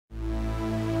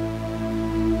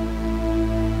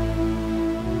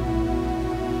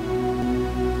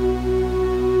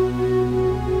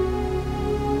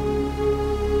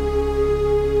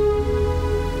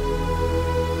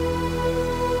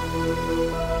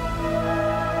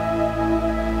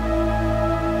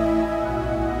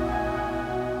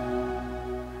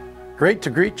Great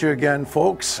to greet you again,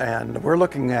 folks, and we're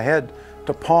looking ahead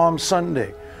to Palm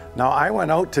Sunday. Now, I went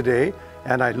out today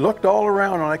and I looked all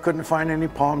around and I couldn't find any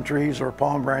palm trees or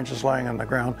palm branches lying on the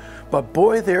ground, but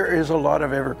boy, there is a lot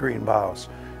of evergreen boughs.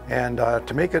 And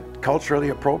to make it culturally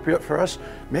appropriate for us,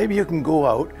 maybe you can go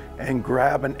out and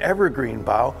grab an evergreen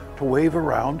bough to wave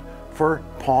around for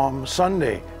Palm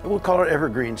Sunday. We'll call it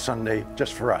Evergreen Sunday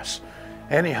just for us.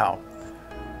 Anyhow,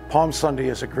 Palm Sunday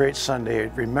is a great Sunday.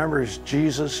 It remembers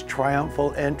Jesus'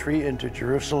 triumphal entry into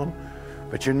Jerusalem.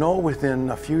 But you know,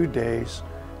 within a few days,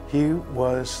 he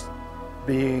was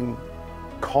being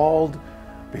called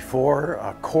before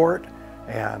a court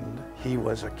and he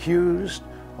was accused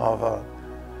of a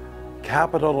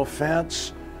capital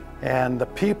offense. And the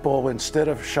people, instead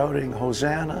of shouting,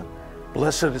 "Hosanna,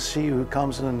 blessed is he who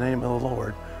comes in the name of the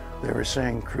Lord," they were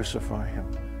saying, "Crucify him."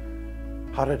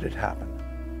 How did it happen?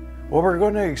 Well, we're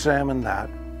going to examine that,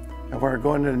 and we're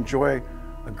going to enjoy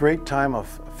a great time of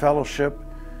fellowship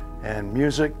and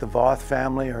music. The Voth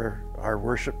family are our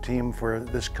worship team for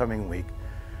this coming week.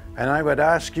 And I would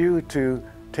ask you to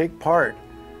take part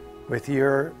with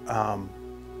your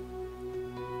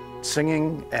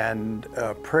singing and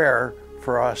prayer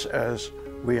for us as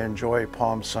we enjoy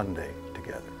Palm Sunday.